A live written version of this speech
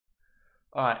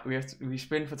Alright, we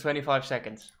spin for 25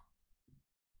 seconds.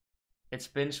 It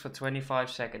spins for 25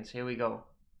 seconds. Here we go.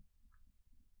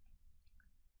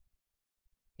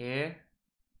 Here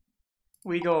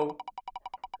we go.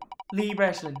 Lee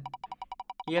Wrestling.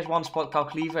 He has one spot, Cal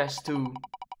Cleaver has two.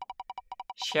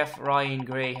 Chef Ryan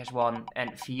Gray has one,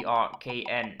 and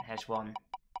VRKN has one.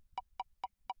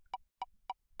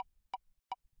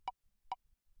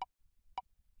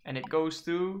 And it goes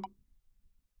to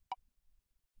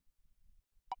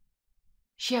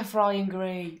Chef Ryan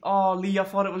Gray. Oh, Lee, I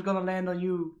thought it was gonna land on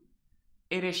you.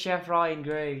 It is Chef Ryan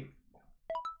Gray.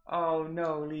 Oh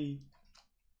no, Lee.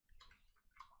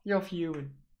 You're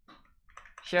fuming.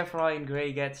 Chef Ryan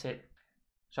Gray gets it.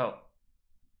 So,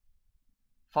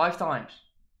 5 times,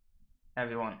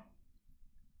 everyone.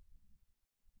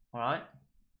 Alright,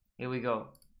 here we go.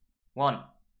 1,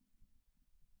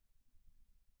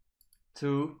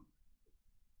 2,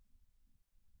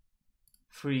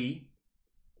 3,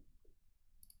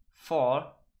 4.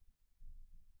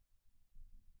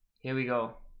 Here we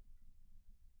go.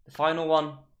 The final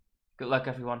one. Good luck,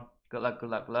 everyone. Good luck, good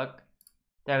luck, good luck.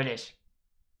 There it is.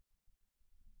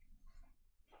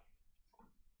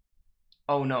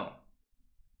 Oh no.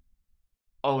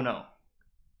 Oh no.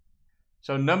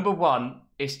 So number 1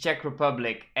 is Czech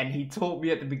Republic, and he told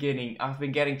me at the beginning, I've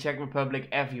been getting Czech Republic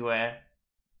everywhere.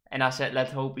 And I said,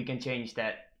 let's hope we can change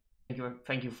that.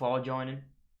 Thank you for joining.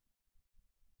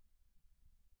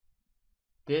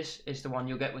 This is the one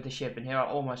you'll get with the ship, and here are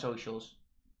all my socials.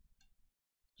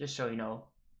 Just so you know.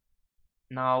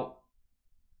 Now,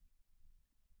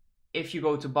 if you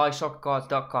go to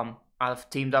buysoccercards.com, I've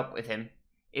teamed up with him.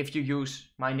 If you use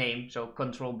my name, so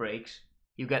Control Breaks,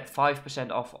 you get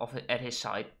 5% off of it at his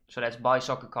site. So that's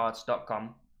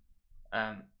buysoccercards.com.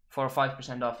 For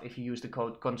 5% off if you use the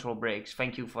code Control Breaks.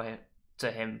 Thank you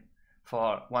to him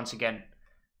for once again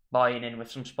buying in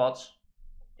with some spots.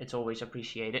 It's always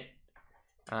appreciated.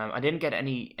 I didn't get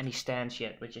any stands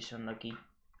yet, which is unlucky.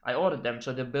 I ordered them,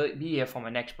 so they'll be here for my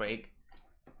next break.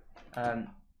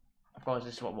 Of course,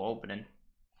 this is what we're opening.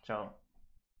 So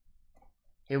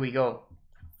here we go.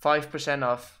 5%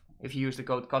 off if you use the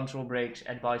code Control Breaks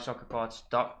at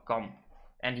buysoccercards.com.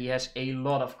 And he has a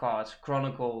lot of cards,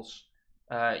 Chronicles,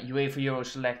 UEFA Euro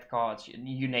Select cards,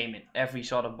 you name it. Every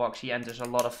sort of box he enters, a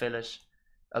lot of fillers,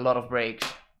 a lot of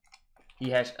breaks.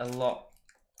 He has a lot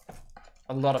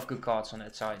of good cards on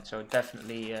that side, so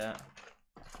definitely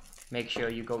make sure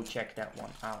you go check that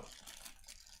one out.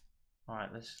 Alright,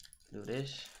 let's do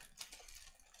this.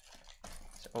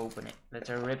 Let's open it. Let's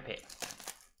rip it.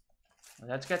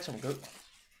 Let's get some good.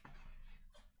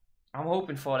 I'm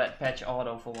hoping for that patch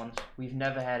auto for once. We've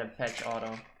never had a patch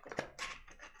auto.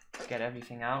 Let's get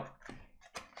everything out.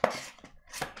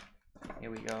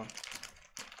 Here we go.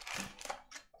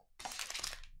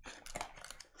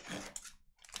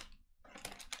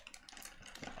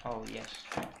 Oh yes.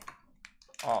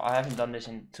 Oh, I haven't done this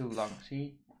in too long.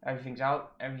 See? Everything's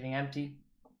out, everything empty,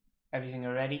 everything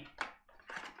ready.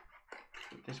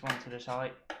 Put this one to the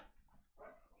side.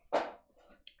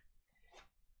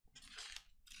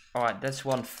 Alright, that's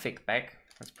one thick bag.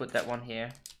 Let's put that one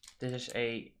here. This is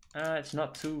a, it's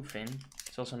not too thin.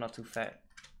 It's also not too fat.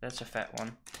 That's a fat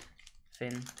one.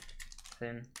 Thin,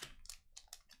 thin,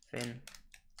 thin.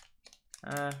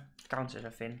 Counts as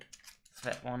a thin.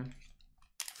 Fat one.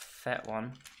 Fat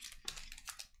one.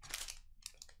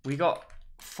 We got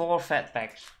 4 fat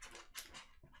packs.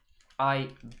 I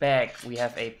beg we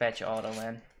have a patch auto,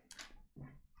 man.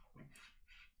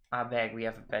 I beg we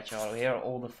have a patch auto. Here are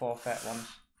all the 4 fat ones.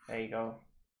 There you go.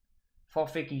 4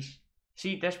 fickies.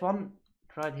 See, there's one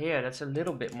right here that's a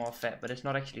little bit more fat, but it's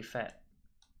not actually fat.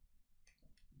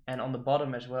 And on the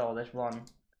bottom as well, there's one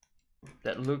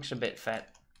that looks a bit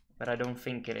fat, but I don't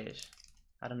think it is.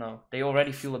 I don't know. They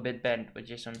already feel a bit bent,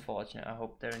 which is unfortunate. I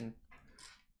hope they're in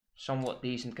somewhat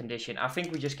decent condition. I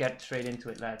think we just get straight into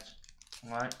it, lads.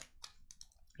 Alright.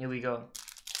 Here we go.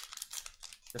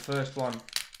 The first one.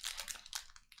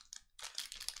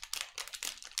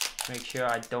 Make sure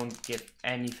I don't give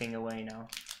anything away now.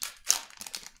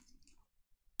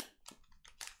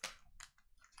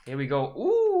 Here we go.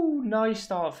 Ooh, nice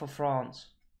start for France.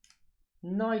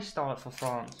 Nice start for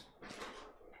France.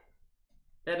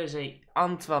 That is a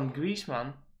Antoine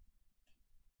Griezmann.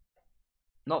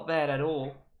 Not bad at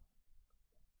all.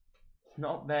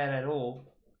 Not bad at all.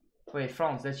 Wait,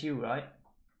 France, that's you, right?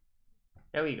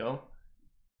 There we go.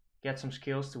 Get some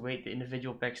skills to weight the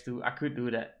individual packs too. I could do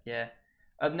that, yeah.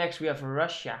 Up next we have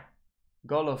Russia.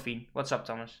 Golovin. What's up,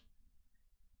 Thomas?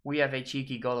 We have a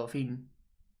cheeky Golovin.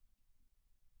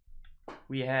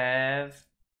 We have...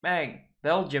 Bang!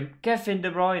 Belgium. Kevin De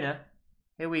Bruyne.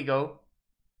 Here we go.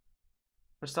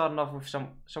 We're starting off with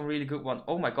some really good one.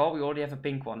 Oh my god, we already have a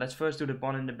pink one. Let's first do the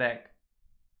one in the back.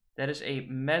 That is a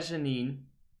mezzanine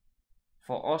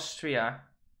for Austria.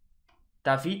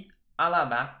 David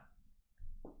Alaba.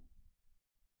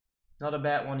 Not a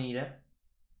bad one either.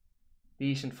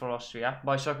 Decent for Austria.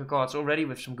 By Soccer Cards already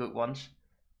with some good ones.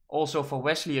 Also for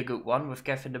Wesley a good one with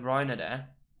Kevin De Bruyne there.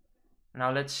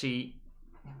 Now let's see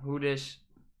who this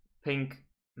pink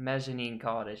mezzanine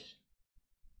card is.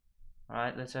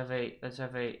 Alright, let's have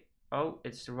a, oh,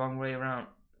 it's the wrong way around.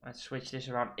 Let's switch this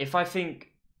around. If I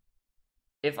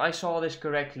saw this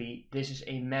correctly, this is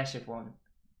a massive one.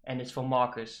 And it's for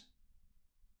Marcus.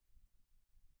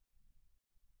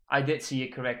 I did see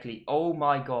it correctly. Oh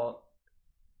my god.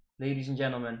 Ladies and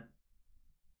gentlemen.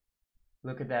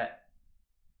 Look at that.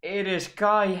 It is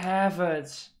Kai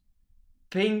Havertz.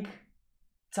 Pink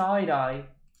tie-dye.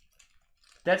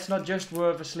 That's not just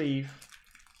worth a sleeve.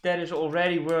 That is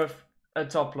already worth a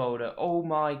top loader. Oh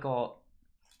my god.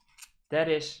 That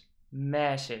is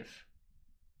massive.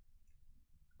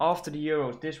 After the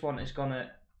Euros, this one is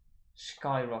gonna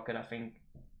skyrocket, I think.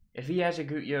 If he has a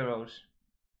good Euros.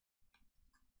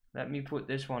 Let me put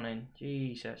this one in.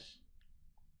 Jesus.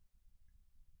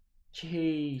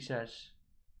 Jesus.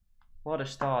 What a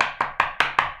start.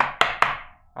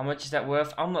 How much is that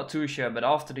worth? I'm not too sure, but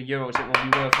after the Euros it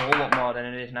will be worth a whole lot more than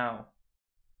it is now.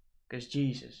 Because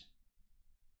Jesus.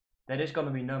 That is going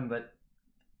to be numbered.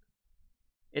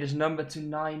 It is numbered to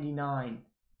 99.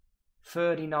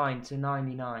 39 to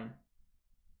 99.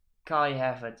 Kai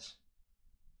Havertz.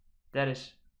 That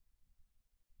is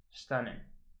stunning.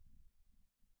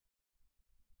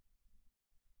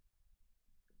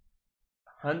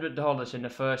 $100 in the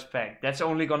first pack. That's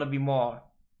only gonna be more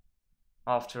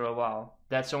after a while.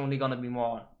 That's only gonna be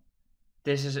more.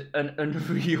 This is an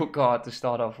unreal card to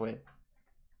start off with.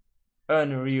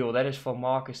 Unreal. That is for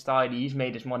Marcus Tidy. He's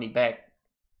made his money back.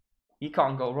 He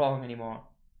can't go wrong anymore.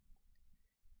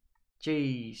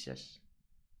 Jesus.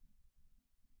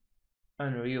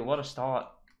 Unreal. What a start.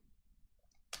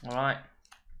 Alright.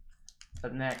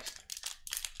 Up next.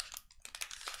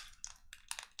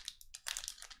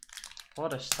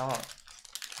 What a start.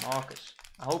 Marcus.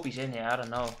 I hope he's in here. I don't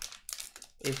know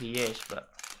if he is, but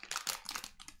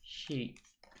shit.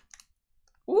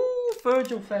 Ooh,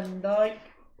 Virgil van Dijk.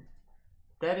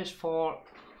 That is for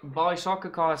Buy Soccer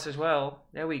Cards as well.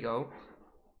 There we go.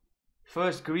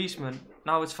 First Griezmann.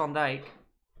 Now it's Van Dijk.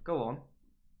 Go on.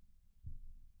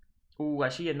 Ooh, I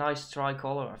see a nice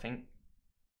tricolor, I think.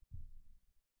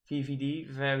 VVD,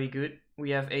 very good.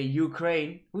 We have a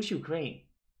Ukraine. Who's Ukraine?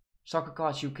 Soccer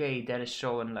Cards UK, that is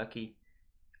so unlucky.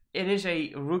 It is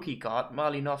a rookie card,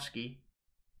 Malinovsky.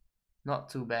 Not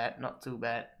too bad, not too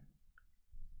bad.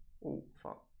 Oh,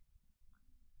 fuck.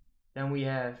 Then we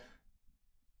have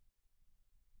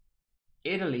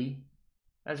Italy.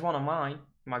 That's one of mine,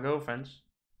 my girlfriend's.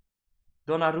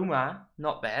 Donnarumma,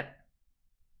 not bad.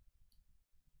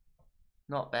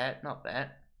 Not bad, not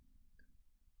bad.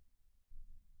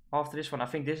 After this one, I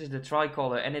think this is the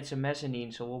tricolor and it's a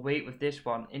mezzanine, so we'll wait with this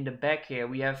one. In the back here,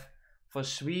 we have for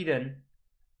Sweden,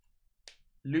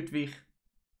 Ludwig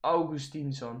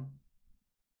Augustinsson.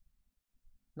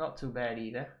 Not too bad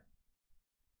either.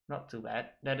 Not too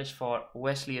bad. That is for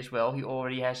Wesley as well. He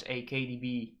already has a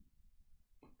KDB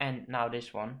and now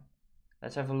this one.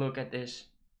 Let's have a look at this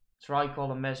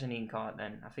tricolor mezzanine card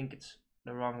then. I think it's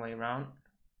the wrong way around.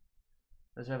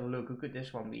 Let's have a look. Who could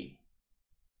this one be?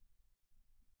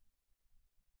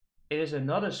 It is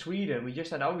another Sweden. We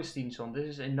just had Augustinsson. This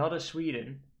is another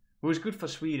Sweden. Who is good for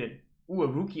Sweden? Ooh, a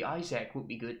rookie Isaac would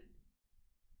be good.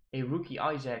 A rookie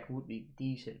Isaac would be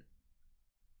decent.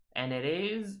 And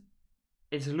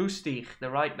it's Lustig, the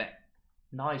right back.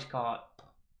 Nice card.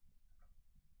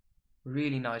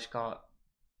 Really nice card.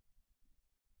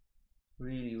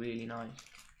 Really, really nice.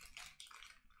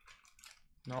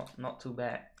 Not too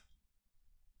bad.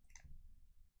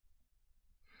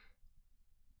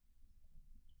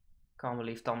 Can't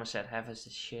believe Thomas said Havertz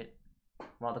is shit.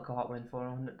 While the card went for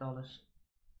 $100.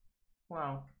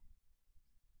 Wow.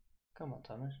 Come on,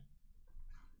 Thomas.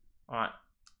 Alright.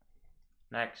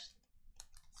 Next.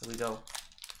 Here we go.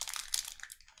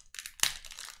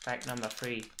 Pack number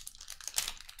 3.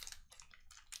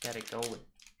 Get it going.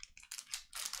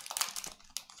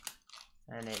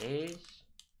 And it is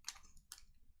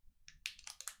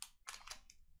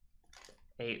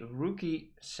a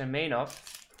rookie Semenov.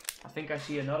 I think I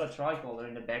see another tricolor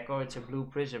in the back, or it's a blue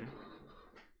prism.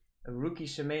 A rookie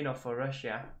Semenov for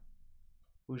Russia.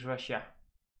 Who's Russia?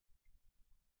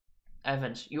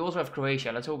 Evans. You also have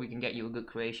Croatia. Let's hope we can get you a good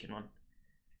Croatian one.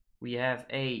 We have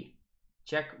a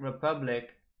Czech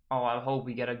Republic. Oh, I hope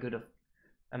we get a good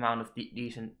amount of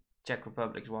decent Czech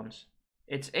Republic ones.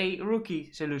 It's a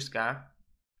rookie Zelustka.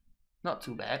 Not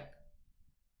too bad.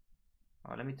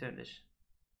 Oh, let me turn this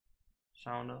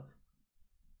sound off.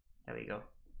 There we go.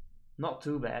 Not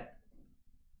too bad.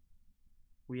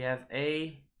 We have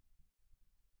a...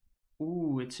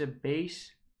 Ooh, it's a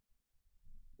base.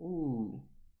 Ooh,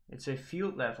 it's a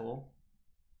field level.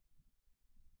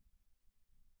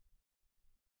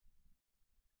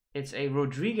 It's a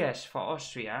Rodriguez for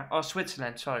Austria. Oh,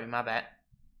 Switzerland, sorry, my bad.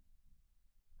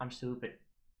 I'm stupid.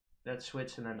 That's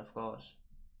Switzerland, of course.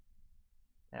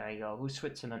 There you go. Who's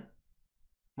Switzerland?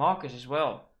 Marcus as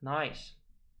well. Nice.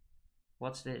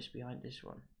 What's this behind this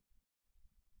one?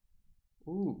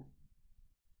 Ooh.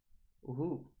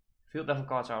 Ooh. Field level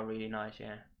cards are really nice,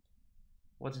 yeah.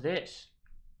 What's this?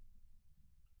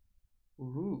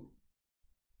 Ooh.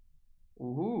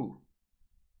 Ooh.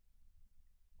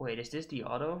 Wait, is this the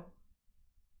auto?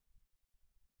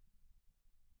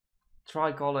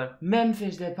 Tricolor.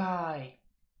 Memphis Depay.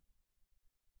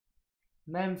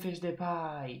 Memphis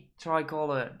Depay.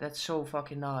 Tricolor. That's so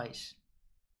fucking nice.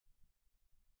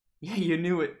 Yeah, you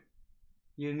knew it.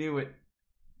 You knew it.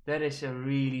 That is a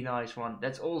really nice one.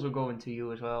 That's also going to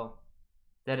you as well.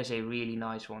 That is a really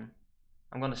nice one.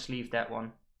 I'm gonna sleeve that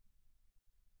one.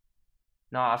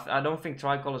 No, I don't think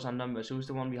tricolors are numbers. Who's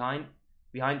the one behind?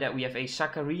 Behind that we have a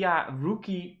Zakaria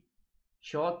rookie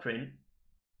short print.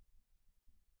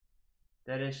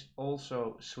 That is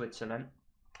also Switzerland.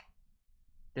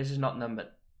 This is not numbered,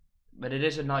 but it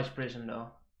is a nice prism though.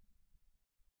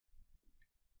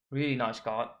 Really nice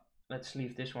card. Let's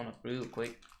sleeve this one up real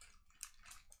quick.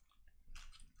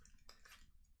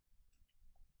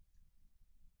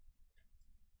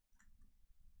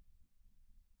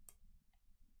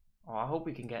 Oh, I hope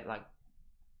we can get like,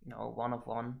 you know, 1 of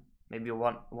 1, maybe a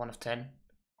 1 of 10,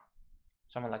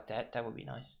 something like that. That would be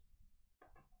nice.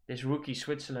 This rookie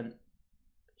Switzerland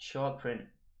short print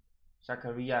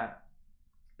Zakaria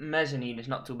mezzanine is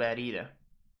not too bad either.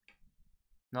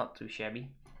 Not too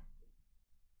shabby.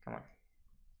 Come on,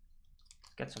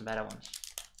 let's get some better ones.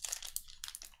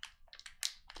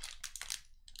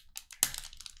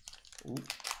 Ooh,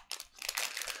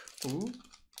 ooh,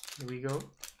 here we go.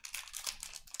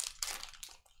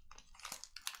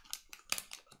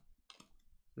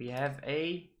 We have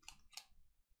a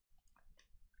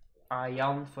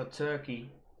Ayan for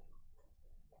Turkey.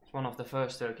 It's one of the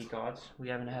first Turkey cards. We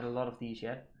haven't had a lot of these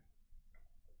yet.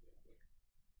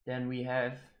 Then we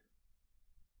have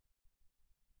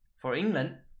for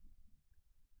England.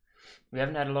 We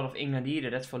haven't had a lot of England either.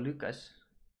 That's for Lucas.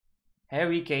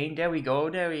 Harry Kane. There we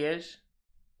go. There he is.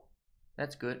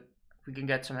 That's good. We can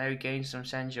get some Harry Kanes, some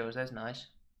Sanchos. That's nice.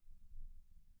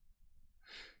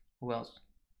 Who else?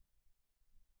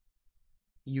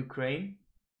 Ukraine.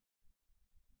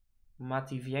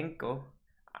 Matvienko,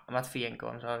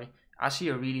 I'm sorry. I see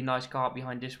a really nice card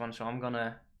behind this one, so we're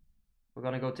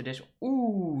gonna go to this.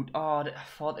 Ooh, oh, I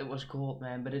thought it was gold,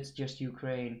 man, but it's just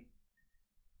Ukraine.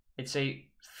 It's a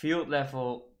field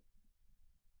level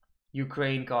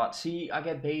Ukraine card. See, I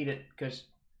get baited because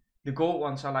the gold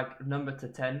ones are like numbered to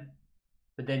 10,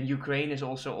 but then Ukraine is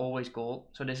also always gold.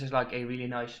 So this is like a really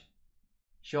nice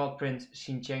short print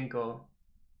Zinchenko.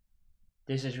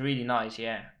 This is really nice,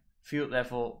 yeah. Field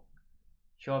level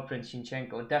short print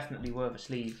Zinchenko, definitely worth a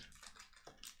sleeve.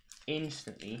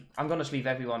 Instantly. I'm gonna sleeve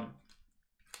every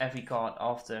card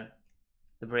after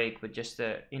the break, but just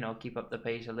to, you know, keep up the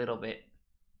pace a little bit,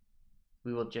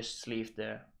 we will just sleeve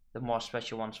the more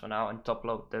special ones for now and top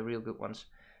load the real good ones.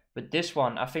 But this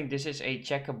one, I think this is a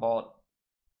checkerboard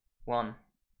one.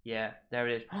 Yeah, there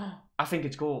it is. I think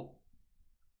it's gold.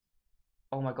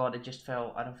 Oh my god, it just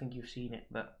fell. I don't think you've seen it,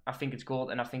 but I think it's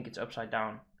gold and I think it's upside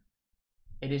down.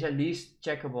 It is at least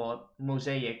checkerboard,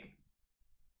 mosaic.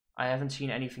 I haven't seen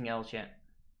anything else yet.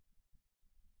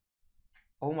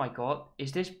 Oh my god,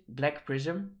 is this black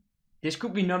prism? This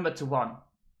could be numbered to 1.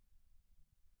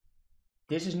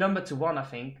 This is numbered to 1, I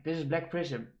think. This is black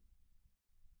prism.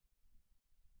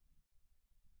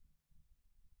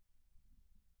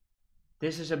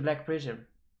 This is a black prism.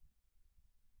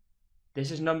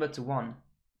 This is numbered to 1.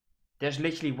 There's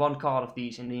literally 1 card of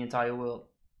these in the entire world.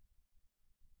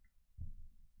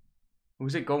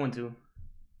 Who's it going to?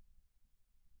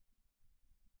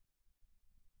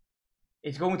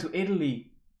 It's going to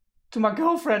Italy. To my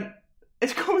girlfriend.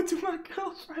 It's going to my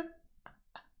girlfriend.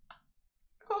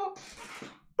 Oh.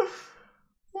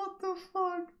 What the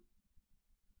fuck?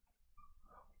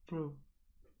 Bro.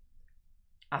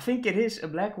 I think it is a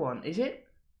black one. Is it?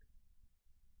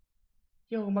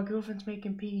 Yo, my girlfriend's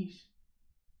making peace.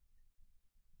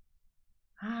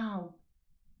 How?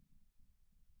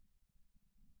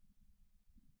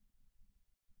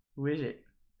 Who is it?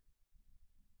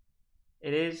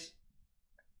 It is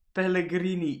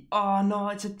Pellegrini. Oh no,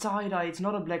 it's a tie-dye. It's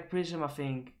not a black prism, I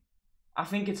think. I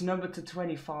think it's numbered to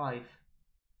 25.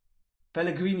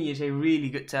 Pellegrini is a really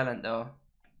good talent though.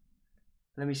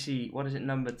 Let me see, what is it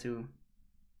numbered to?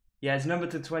 Yeah, it's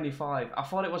numbered to 25. I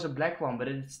thought it was a black one, but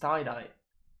it's tie-dye.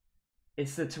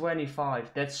 It's the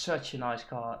 25. That's such a nice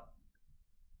card.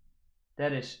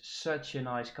 That is such a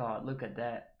nice card. Look at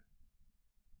that.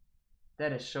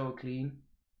 That is so clean.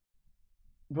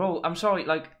 Bro, I'm sorry,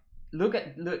 like, look,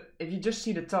 if you just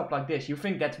see the top like this, you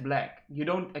think that's black. You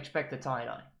don't expect a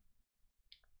tie-dye.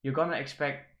 You're gonna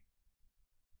expect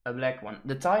a black one.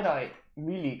 The tie-dye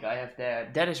Milik I have there,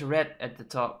 that is red at the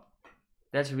top.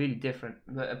 That's really different.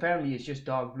 But apparently it's just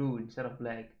dark blue instead of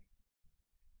black.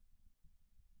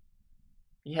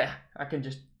 Yeah, I can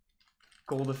just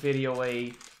call the video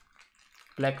a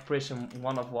Black Prism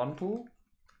 1 of 1 pool?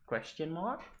 Question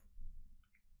mark?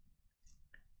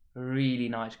 Really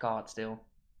nice card still.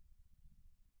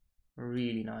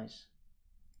 Really nice.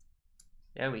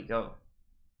 There we go.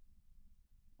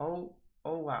 Oh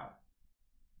wow.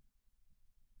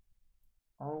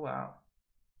 Oh wow.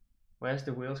 Where's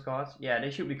the wheels cards? Yeah, they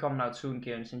should be coming out soon,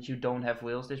 Kieran, since you don't have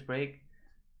wheels this break.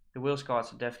 The wheels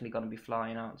cards are definitely gonna be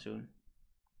flying out soon.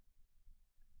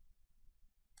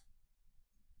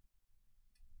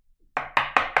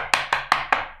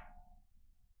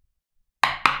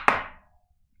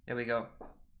 There we go.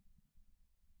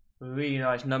 Really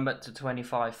nice, numbered to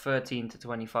 25, 13 to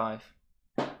 25.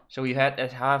 So we had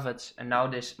at Havertz and now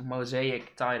this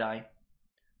mosaic tie-dye.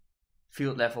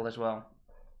 Field level as well.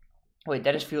 Wait,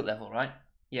 that is field level, right?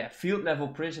 Yeah, field level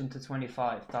prism to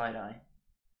 25 tie-dye.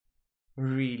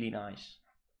 Really nice.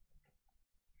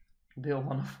 Bill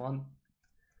 1 of 1.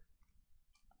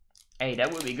 Hey,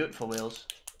 that would be good for Wales.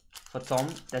 For Tom,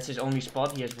 that's his only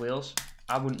spot, he has Wales.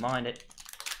 I wouldn't mind it.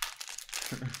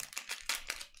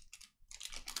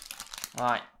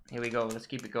 Alright, here we go, let's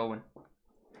keep it going.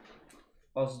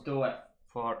 Let's do it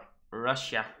for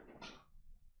Russia.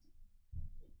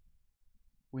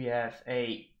 We have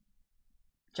a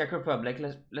Czech Republic.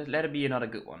 Let it be another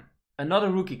good one.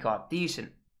 Another rookie card,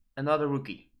 decent. Another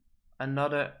rookie.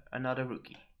 Another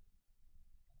rookie.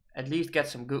 At least get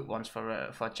some good ones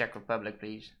for Czech Republic,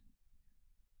 please.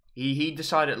 He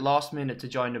decided last minute to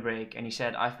join the break, and he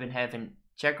said, I've been having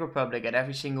Czech Republic at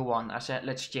every single one. I said,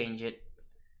 let's change it.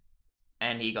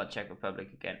 And he got Czech Republic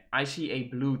again. I see a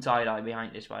blue tie-dye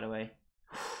behind this, by the way.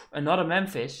 Another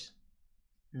Memphis.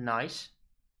 Nice.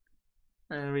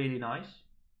 Really nice.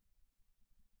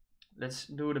 Let's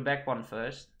do the back one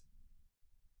first.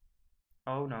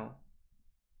 Oh no.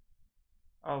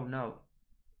 Oh no.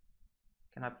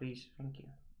 Can I please? Thank you.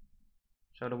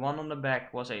 So the one on the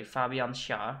back was a Fabian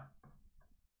Schär.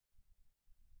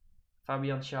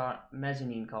 Fabian Schär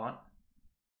mezzanine card.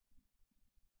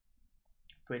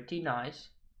 Pretty nice.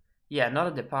 Yeah, not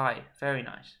a Depay. Very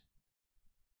nice.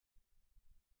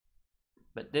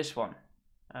 But this one,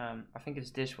 I think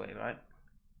it's this way, right?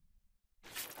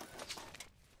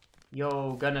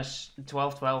 Yo, Gunners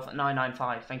 1212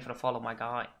 995. Thanks for the follow, my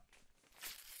guy.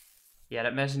 Yeah,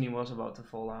 that mezzanine was about to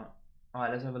fall out.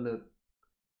 Alright, let's have a look.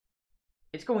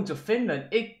 It's going to Finland.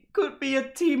 It could be a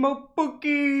Timo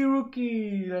Pukki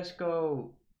rookie. Let's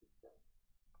go.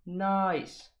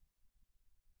 Nice.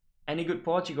 Any good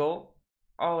Portugal?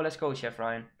 Oh, let's go, Chef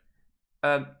Ryan.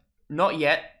 Not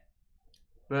yet,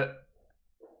 but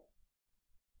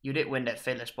you did win that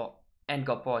filler spot and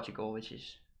got Portugal, which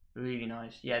is really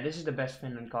nice. Yeah, this is the best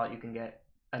Finland card you can get.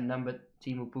 A numbered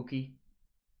Timo Pukki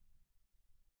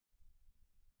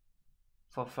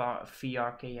for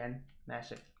VRKN.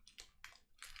 Massive.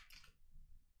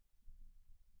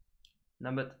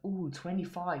 Numbered, ooh,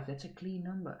 25. That's a clean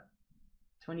number.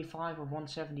 25 of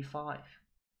 175.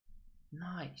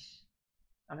 Nice.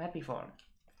 I'm happy for him.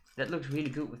 That looks really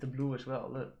good with the blue as well.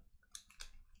 Look.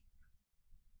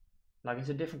 Like, it's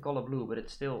a different color blue, but it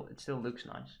still looks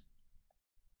nice.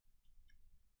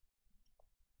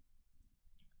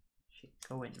 Shit,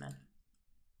 go in, man.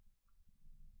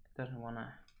 Doesn't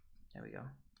wanna. There we go.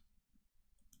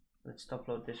 Let's top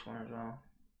load this one as well.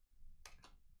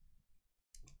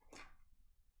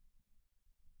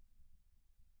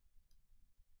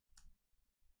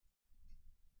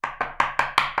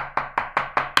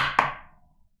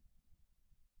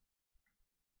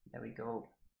 There we go.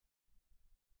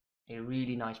 A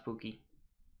really nice Pukki.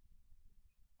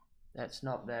 That's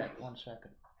not bad. 1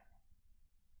 second.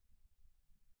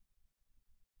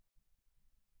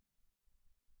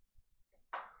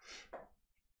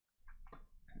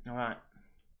 Alright.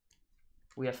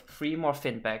 We have 3 more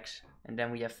fin packs, and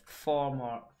then we have 4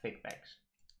 more fig packs.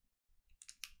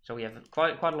 So we have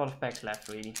quite a lot of packs left,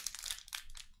 really.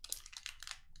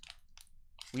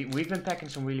 We've been packing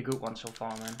some really good ones so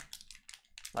far, man.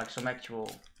 Like some actual.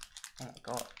 Oh my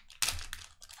god.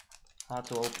 Hard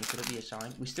to open. Could it be a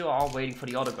sign? We still are waiting for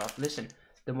the autograph. Listen,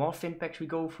 the more fin packs we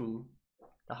go through,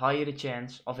 the higher the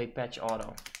chance of a patch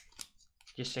auto.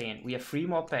 Just saying. We have 3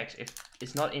 more packs. If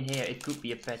it's not in here, it could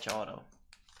be a patch auto.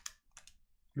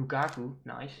 Lukaku,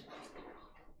 nice.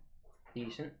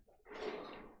 Decent.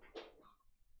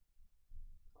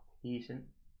 Decent.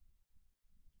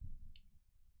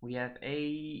 We have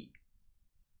a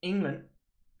England,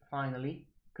 finally.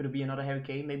 Could it be another Harry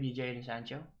Kane? Maybe a Jadon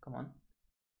Sancho. Come on.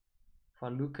 For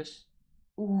Lucas.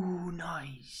 Ooh,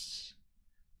 nice.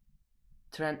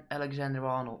 Trent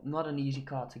Alexander-Arnold. Not an easy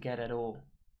card to get at all.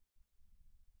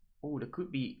 Ooh, there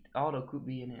could be, auto could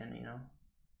be in here, you know.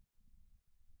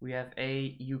 We have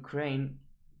a Ukraine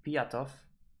Piatov.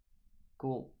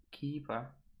 Goalkeeper.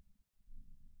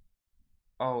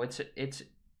 Oh, it's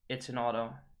an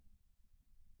auto.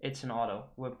 It's an auto.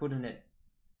 We're putting it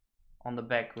on the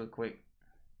back real quick.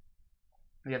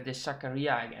 We have this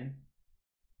Zakaria again.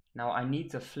 Now I need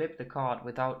to flip the card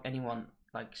without anyone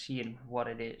like seeing what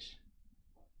it is.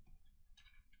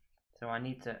 So I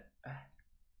need to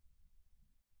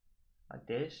like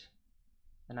this.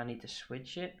 And I need to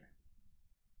switch it.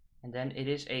 And then it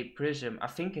is a prism. I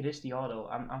think it is the auto.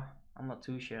 I'm not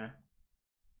too sure.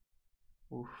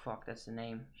 Oh fuck, that's the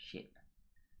name. Shit.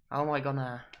 How am I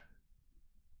gonna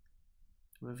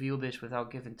reveal this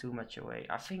without giving too much away?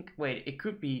 I think, wait, it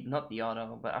could be not the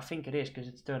auto, but I think it is because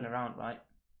it's turned around, right?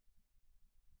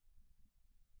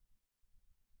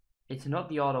 It's not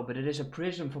the auto, but it is a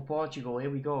prism for Portugal. Here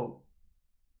we go.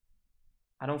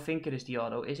 I don't think it is the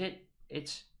auto, is it?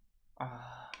 It's, oh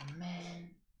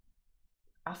man.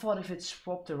 I thought if it's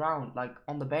swapped around, like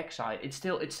on the back side, it's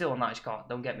still a nice card,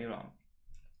 don't get me wrong.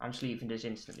 I'm sleeving this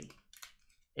instantly.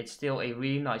 It's still a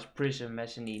really nice prism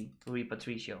mezzanine Rui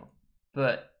Patricio.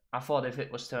 But I thought if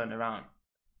it was turned around,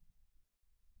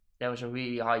 there was a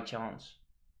really high chance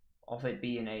of it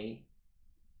being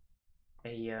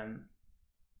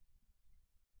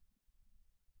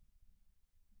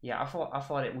yeah, I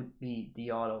thought it would be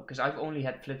the auto, because I've only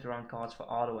had flipped around cards for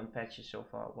auto and patches so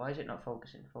far. Why is it not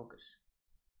focusing? Focus.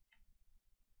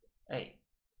 Hey,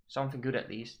 something good at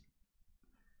least.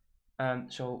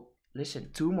 So listen,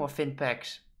 2 more fin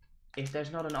packs. If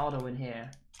there's not an auto in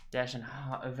here, there's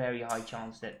a very high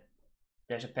chance that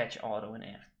there's a patch auto in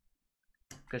here.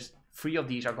 Because 3 of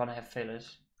these are gonna have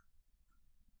fillers.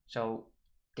 So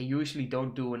they usually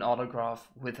don't do an autograph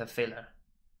with a filler.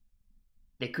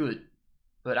 They could,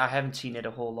 but I haven't seen it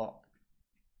a whole lot.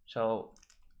 So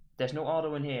there's no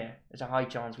auto in here. There's a high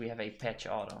chance we have a patch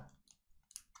auto.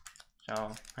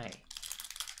 So hey,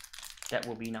 that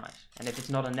will be nice. And if it's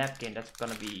not a napkin, it's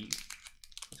gonna be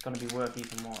worth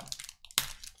even more.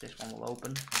 This one will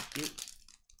open. Thank you.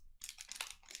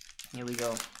 Here we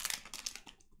go.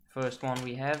 First one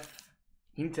we have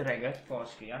Hinteregger for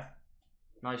Austria.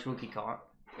 Nice rookie card.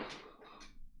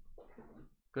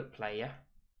 Good player.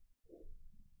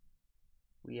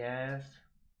 We have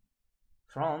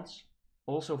France,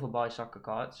 also for buy soccer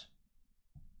cards.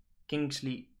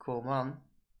 Kingsley Coman.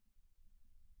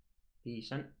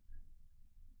 Decent.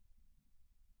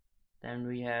 Then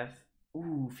we have,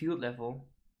 ooh, field level.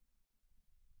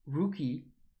 Rookie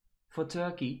for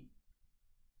Turkey.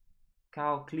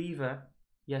 Kyle Cleaver.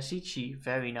 Yasici,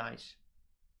 very nice.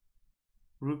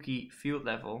 Rookie field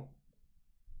level.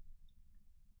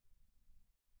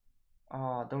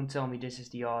 Oh, don't tell me this is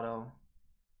the auto.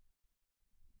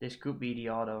 This could be the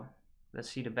auto. Let's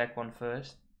see the back one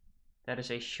first. That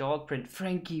is a short print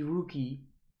Frankie rookie.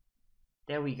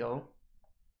 There we go.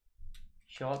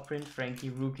 Short print Frankie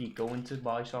rookie going to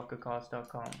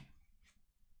buysoccercards.com.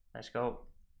 Let's go.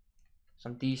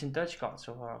 Some decent touch cards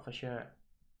so far for sure.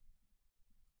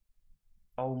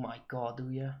 Oh my god, do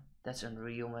ya? That's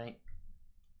unreal, mate.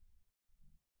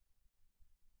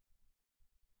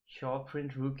 Short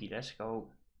print rookie, let's go.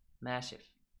 Massive.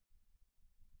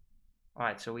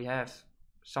 Alright, so we have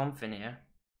something here.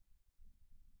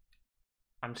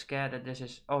 I'm scared that this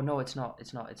is, oh no, it's not.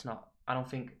 I don't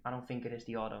think it is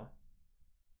the auto.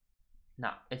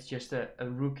 Nah, it's just a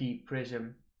rookie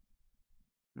prism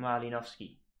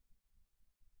Malinovsky.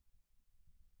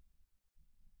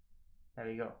 There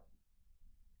we go.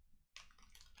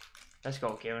 Let's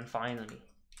go, Kieran, finally.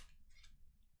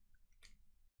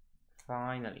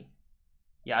 Finally.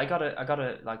 Yeah, I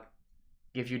gotta like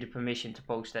give you the permission to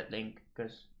post that link,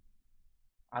 because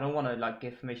I don't wanna like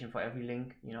give permission for every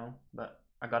link, you know, but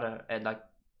I gotta like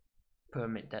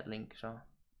permit that link, so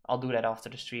I'll do that after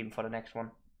the stream for the next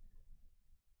one.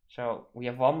 So we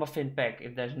have one more fin pack.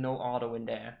 If there's no auto in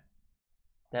there,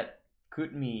 that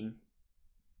could mean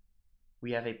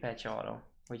we have a patch auto,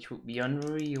 which would be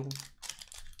unreal.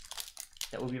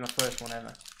 That would be my first one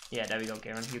ever. Yeah, there we go,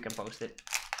 Karen. You can post it.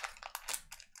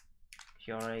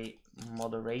 You're a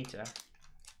moderator.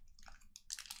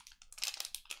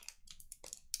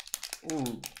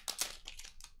 Ooh.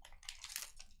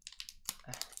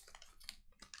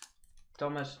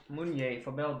 Thomas Meunier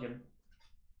for Belgium.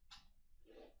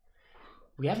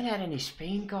 We haven't had any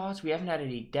Spain cards. We haven't had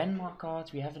any Denmark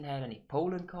cards. We haven't had any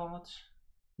Poland cards.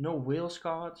 No Wales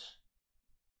cards.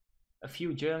 A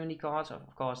few Germany cards.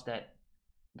 Of course, that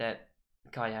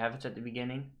Kai Havertz at the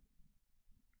beginning.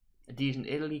 A decent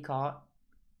Italy card.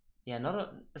 Yeah,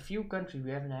 a few countries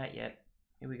we haven't had yet.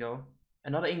 Here we go.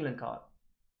 Another England card.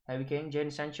 Harry Kane,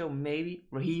 Jadon Sancho, maybe.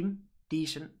 Raheem,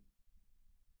 decent.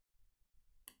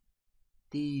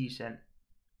 Decent.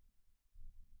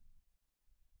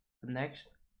 But next,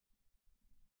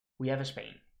 we have a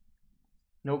Spain.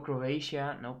 No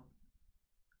Croatia, nope.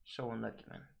 So unlucky,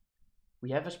 man.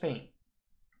 We have a Spain.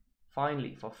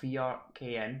 Finally, for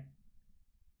VRKN.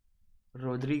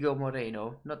 Rodrigo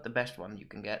Moreno. Not the best one you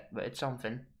can get, but it's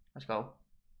something. Let's go.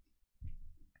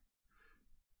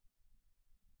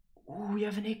 Ooh, we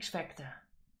have an X Factor.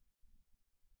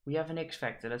 We have an X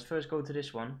Factor. Let's first go to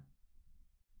this one.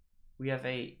 We have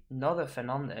another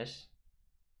Fernandes.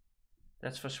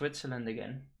 That's for Switzerland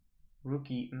again.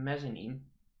 Rookie mezzanine.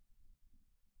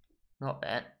 Not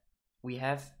bad. We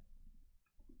have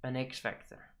an X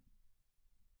Factor.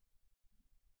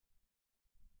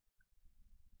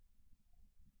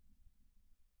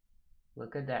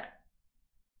 Look at that.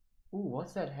 Ooh,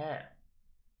 what's that hair?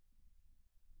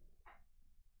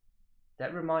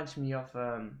 That reminds me of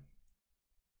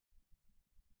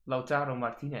Lautaro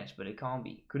Martinez, but it can't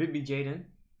be. Could it be Jadon?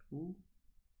 Ooh.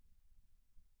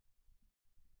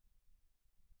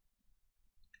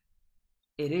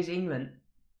 It is England.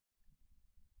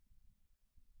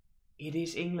 It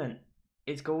is England.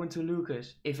 It's going to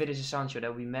Lucas. If it is a Sancho, that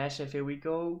would be massive. Here we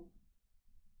go.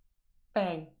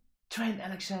 Bang. Trent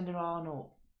Alexander-Arnold.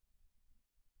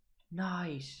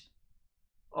 Nice.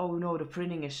 Oh no, the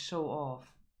printing is so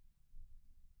off.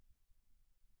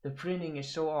 The printing is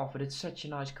so off, but it's such a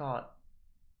nice card.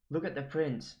 Look at the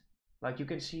print. Like you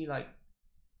can see, like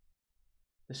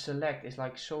the select is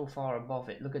like so far above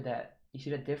it. Look at that. You see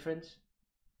that difference?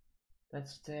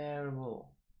 That's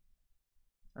terrible.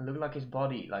 And look like his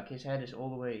body, like his head is all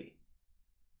the way.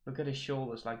 Look at his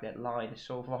shoulders, like that line is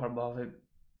so far above him.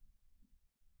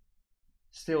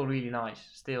 Still really nice.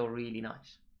 Still really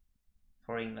nice.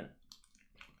 For England.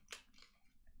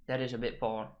 That is a bit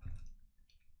poor.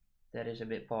 That is a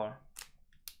bit poor.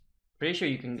 Pretty sure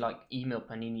you can like email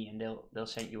Panini and they'll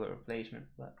send you a replacement,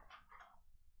 but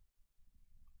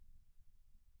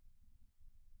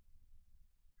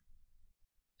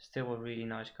still a really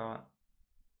nice card.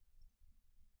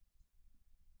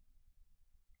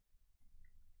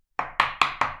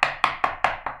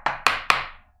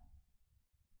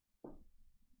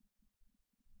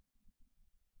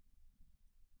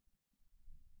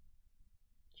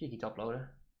 Cheeky top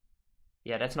loader.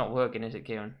 Yeah, that's not working, is it,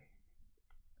 Kieran?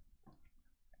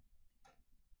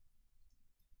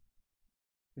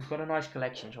 We've got a nice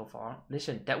collection so far.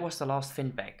 Listen, that was the last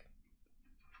fin pack.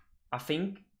 I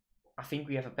think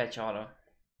we have a patch auto.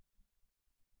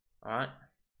 Alright.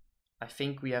 I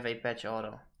think we have a patch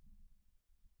auto.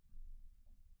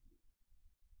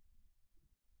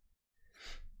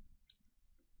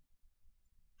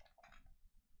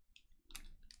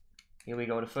 Here we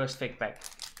go, the first fig pack.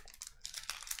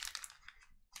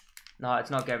 No,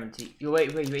 it's not guaranteed.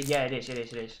 Wait, yeah, it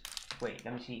is. Wait,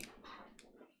 let me see.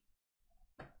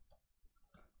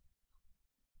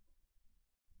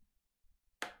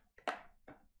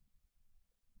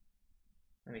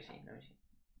 Let me see.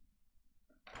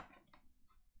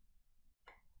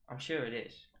 I'm sure it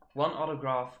is. One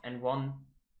autograph and one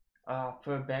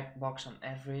per back box on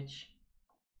average.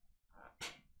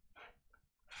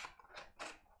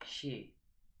 Shit.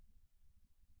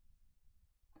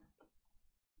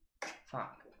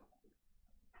 Fuck.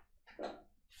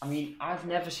 I mean, I've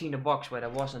never seen a box where there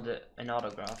wasn't an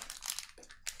autograph.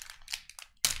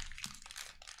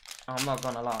 I'm not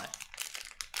gonna lie.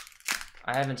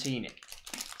 I haven't seen it.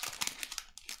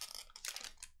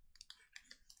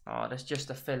 Oh, there's just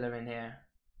a filler in here.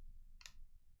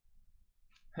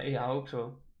 Yeah, I hope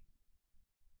so.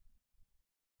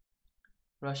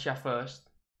 Russia first.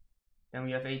 Then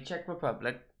we have a Czech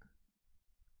Republic.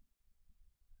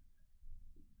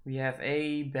 We have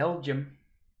a Belgium.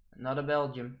 Another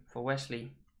Belgium for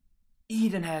Wesley.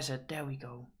 Eden Hazard. There we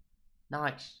go.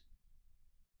 Nice.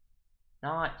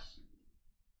 Nice.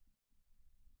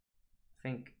 I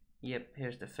think, yep,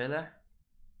 here's the filler.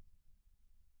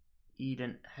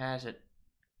 Eden has it.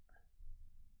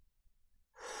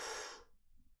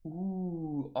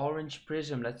 Ooh, orange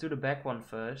prism. Let's do the back one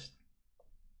first.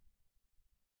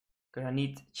 Because I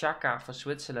need Chaka for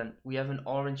Switzerland. We have an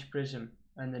orange prism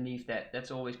underneath that.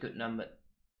 That's always good numbered.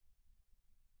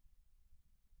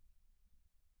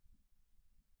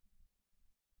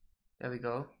 There we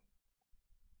go.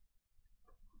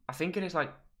 I think it is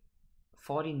like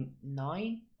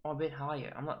 49 or a bit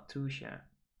higher. I'm not too sure.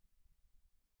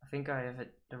 I think I have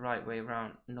it the right way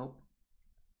around. Nope.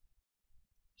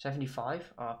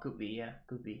 75? Oh, could be, yeah,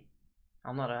 could be.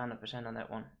 I'm not 100% on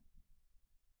that one.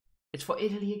 It's for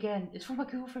Italy again. It's for my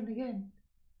girlfriend again.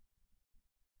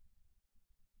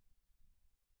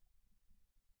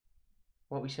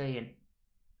 What are we saying?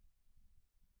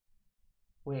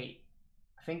 Wait.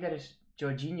 I think that is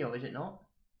Jorginho, is it not?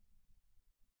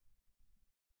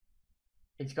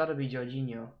 It's gotta be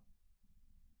Jorginho.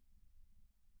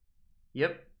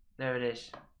 Yep, there it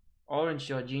is. Orange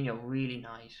Jorginho, really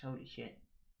nice. Holy shit.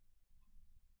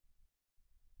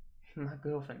 My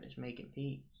girlfriend is making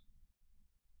peas.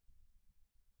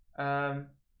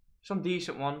 Some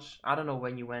decent ones. I don't know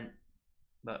when you went,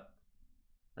 but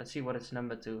let's see what it's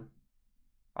numbered to.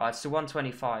 Oh, it's to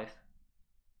 125.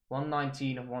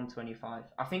 119 of 125.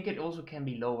 I think it also can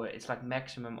be lower. It's like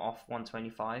maximum of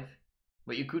 125.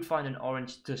 But you could find an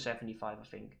orange to 75, I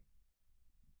think.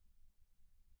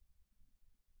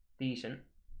 Decent.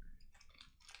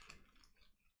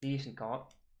 Decent card.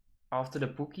 After the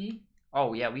Pookie.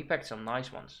 Oh yeah, we packed some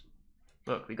nice ones.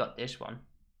 Look, we got this one.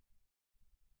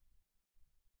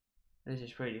 This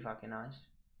is pretty fucking nice.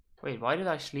 Wait, why did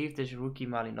I sleeve this rookie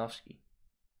Malinowski?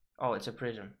 Oh, it's a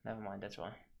prism. Never mind, that's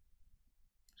why.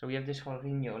 So we have this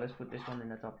Jorginho. Let's put this one in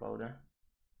the top loader.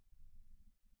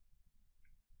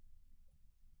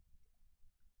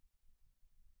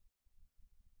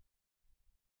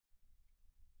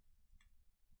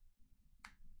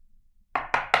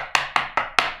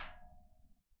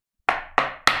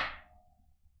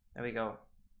 There we go.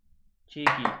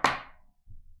 Cheeky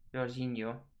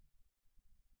Jorginho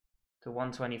to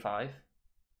 125.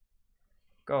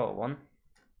 Go on.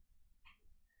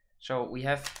 So we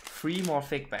have 3 more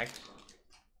fig packs.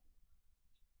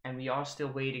 And we are still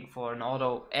waiting for an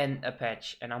auto and a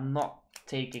patch. And I'm not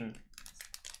taking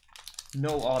no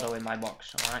auto in my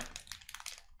box, alright?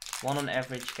 One on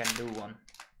average can do one.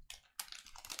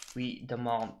 We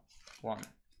demand one.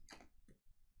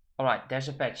 Alright, there's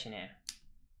a patch in here.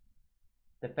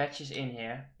 The patch is in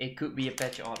here. It could be a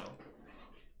patch auto.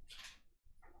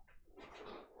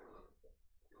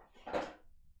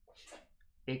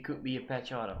 It could be a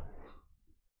patch auto.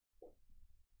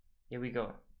 Here we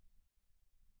go.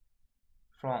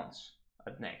 France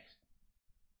up next.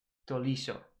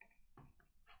 Tolisso.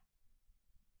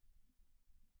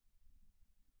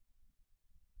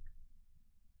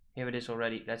 Here it is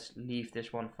already. Let's leave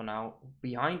this one for now.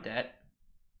 Behind that,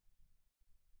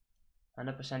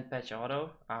 100% patch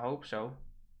auto. I hope so.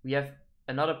 We have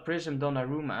another Prism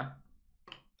Donnarumma.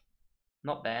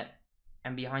 Not bad.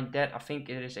 And behind that, I think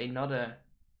it is another.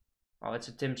 Oh, it's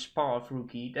a Tim Sparv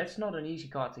rookie. That's not an easy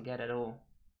card to get at all.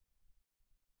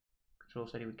 Control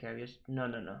said he would carry us. No.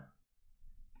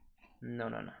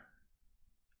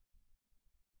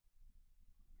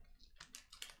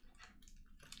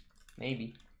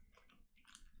 Maybe.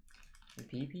 The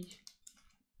peepees.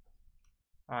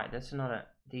 Alright, that's another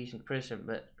decent prism,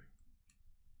 but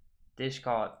this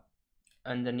card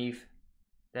underneath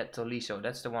that Tolisso,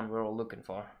 that's the one we're all looking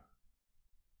for.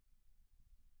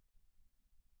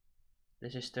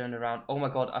 This is turned around. Oh my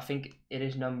god, I think it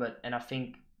is numbered, and I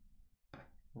think.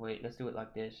 Wait, let's do it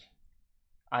like this.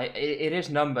 It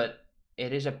is numbered.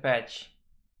 It is a patch,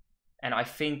 and I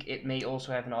think it may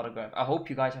also have an autograph. I hope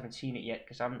you guys haven't seen it yet,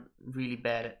 because I'm really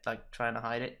bad at like trying to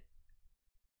hide it.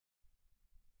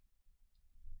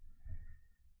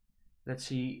 Let's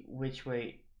see which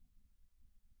way.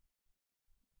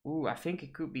 Ooh, I think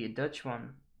it could be a Dutch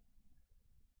one.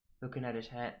 Looking at his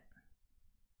hat.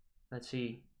 Let's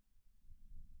see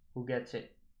who gets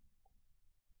it.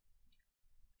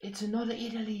 It's another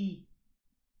Italy.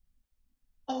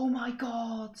 Oh my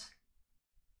god.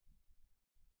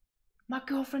 My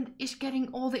girlfriend is getting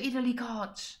all the Italy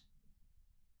cards.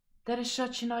 That is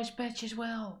such a nice patch as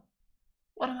well.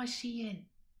 What am I seeing?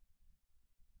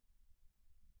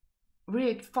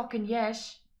 Rigged, fucking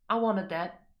yes. I wanted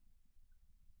that.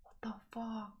 What the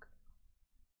fuck?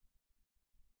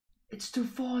 It's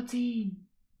 214.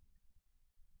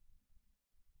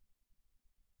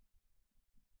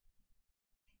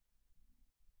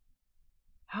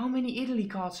 How many Italy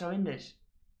cards are in this?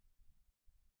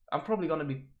 I'm probably gonna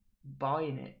be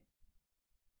buying it.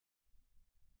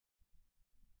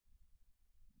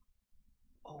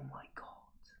 Oh my god.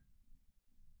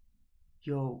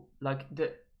 Yo, like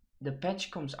the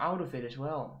patch comes out of it as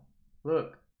well.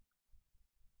 Look.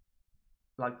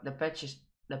 Like the patch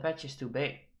is too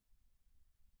big.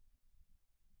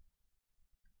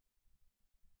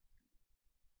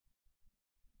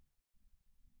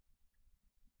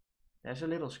 There's a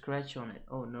little scratch on it.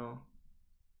 Oh no.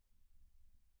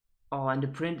 Oh, and the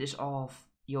print is off.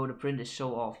 Yo, the print is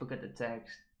so off. Look at the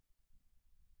text.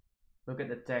 Look at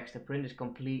the text. The print is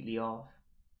completely off.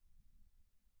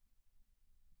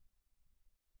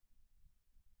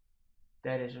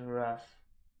 That is rough.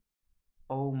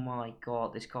 Oh my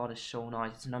god, this card is so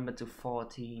nice. It's numbered to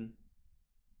 14.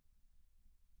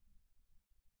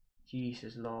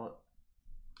 Jesus Lord.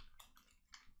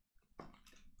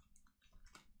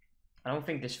 I don't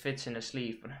think this fits in the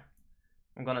sleeve, but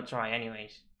I'm gonna try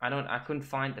anyways. I couldn't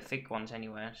find the thick ones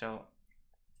anywhere, so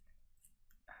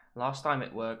last time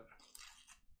it worked.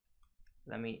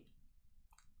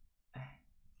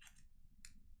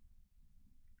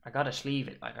 I gotta sleeve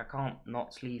it, like I can't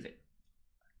not sleeve it.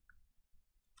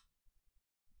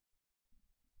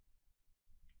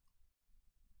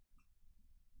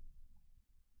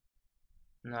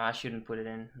 No, I shouldn't put it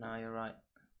in. No, you're right.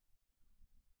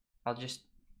 I'll just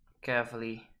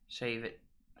carefully save it,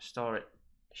 store it,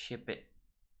 ship it.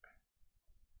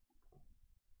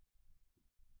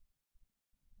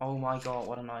 Oh my god,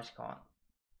 what a nice card.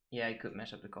 Yeah, it could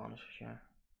mess up the corners for sure.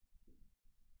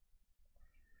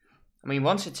 I mean,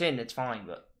 once it's in, it's fine,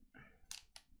 but...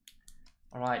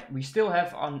 Alright, we still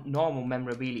have our normal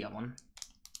memorabilia one.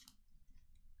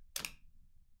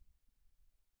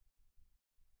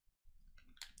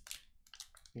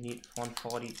 We need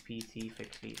 140 PT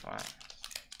fixed sleeve, alright.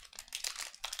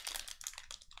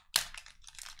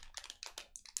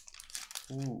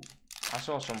 Ooh, I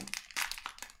saw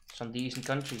some decent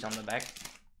countries on the back.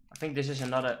 I think this is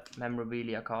another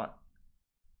memorabilia card.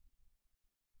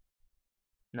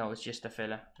 No, it's just a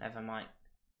filler. Never mind.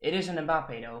 It is an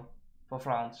Mbappe though, for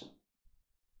France.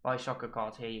 Buy soccer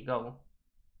cards, here you go.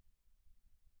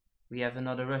 We have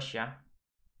another Russia.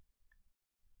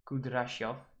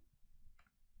 Kudrashov.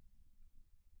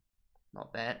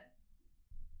 Not bad.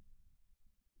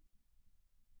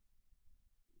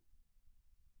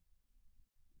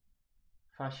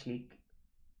 Vashlik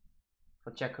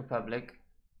for Czech Republic.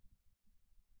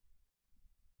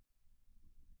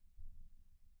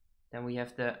 Then we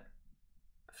have the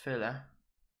filler.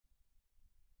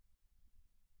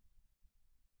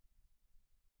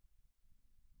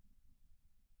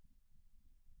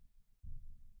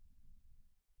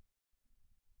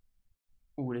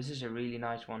 Ooh, this is a really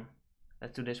nice one.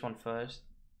 Let's do this one first.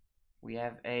 We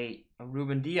have a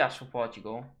Ruben Dias for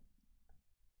Portugal.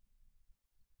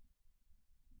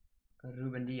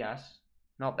 Ruben Dias.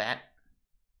 Not bad.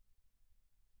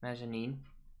 Mezzanine.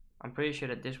 I'm pretty sure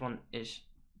that this one is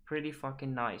pretty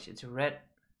fucking nice. It's red.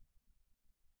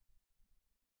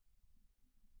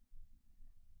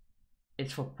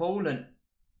 It's for Poland.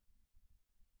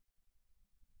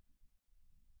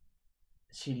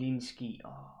 Zielinski.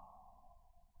 Oh,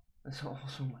 that's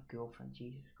also my girlfriend.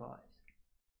 Jesus Christ.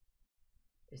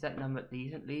 Is that numbered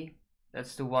decently?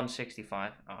 That's to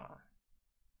 165. Ah, oh,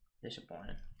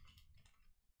 disappointing.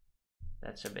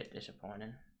 That's a bit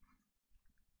disappointing.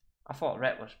 I thought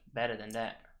red was better than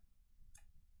that.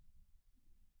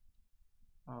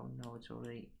 Oh no, it's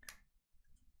already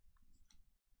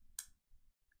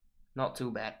not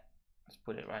too bad. Let's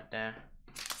put it right there.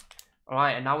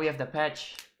 Alright, and now we have the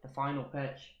patch, the final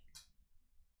patch.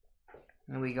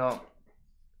 Here we go.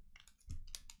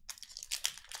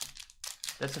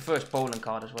 That's the first Poland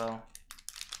card as well.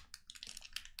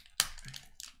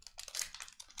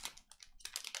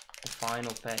 The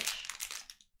final patch.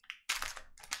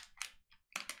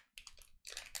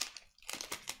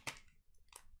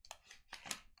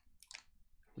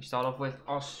 We start off with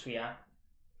Austria.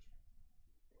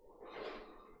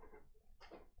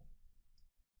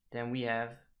 Then we have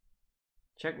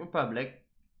Czech Republic.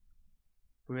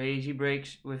 Crazy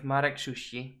breaks with Marek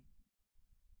Sushi.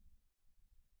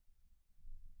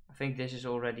 I think this is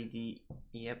already the...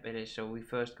 Yep, it is. So we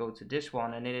first go to this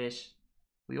one, and it is...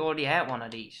 We already had one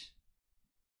of these.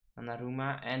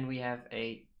 Donnarumma, and we have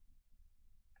a...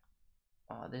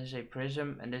 this is a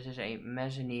Prism, and this is a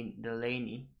Mezzanine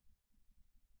Delaney.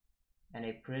 And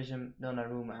a Prism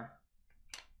Donnarumma.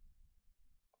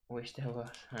 Wish there was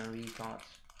Henry cards.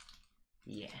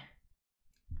 Yeah.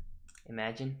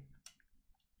 Imagine.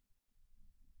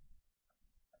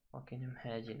 Fucking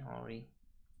imagine, Henry.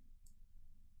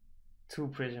 2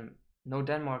 Prism. No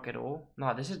Denmark at all.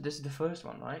 No, this is the first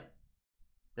one, right?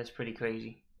 That's pretty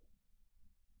crazy.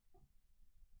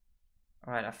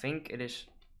 Alright, I think it is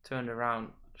turned around.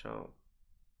 So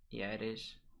yeah, it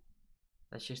is.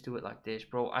 Let's just do it like this,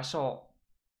 bro. I saw.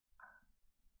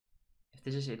 If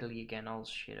this is Italy again, I'll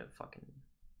shit a fucking.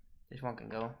 This one can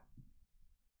go.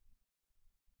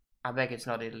 I bet it's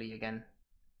not Italy again.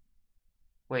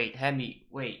 Wait, Hemi.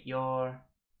 Wait, you're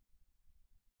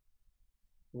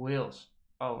Wales.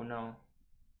 Oh no.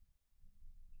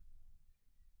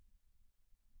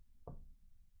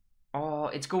 Oh,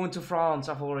 it's going to France.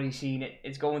 I've already seen it.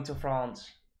 It's going to France.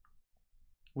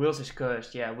 Wales is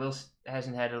cursed. Yeah, Wales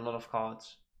hasn't had a lot of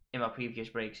cards in my previous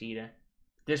breaks either.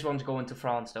 This one's going to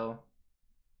France though.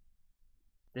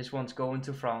 This one's going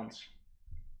to France.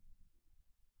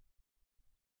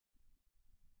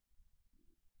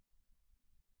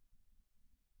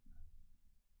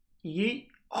 Ye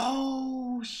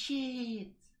oh shit!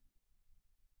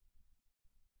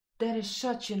 That is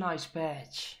such a nice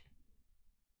patch.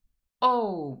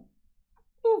 Oh,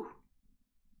 ooh.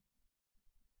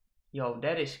 Yo,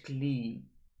 that is clean.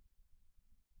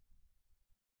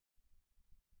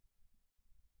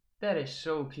 That is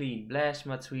so clean. Blast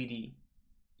Matuidi.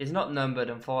 It's not numbered,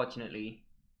 unfortunately,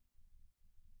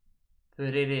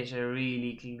 but it is a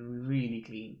really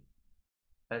clean.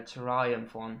 A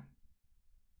Triumph one.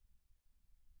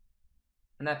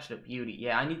 An absolute beauty.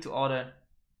 Yeah, I need to order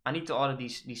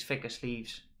these thicker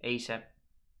sleeves ASAP.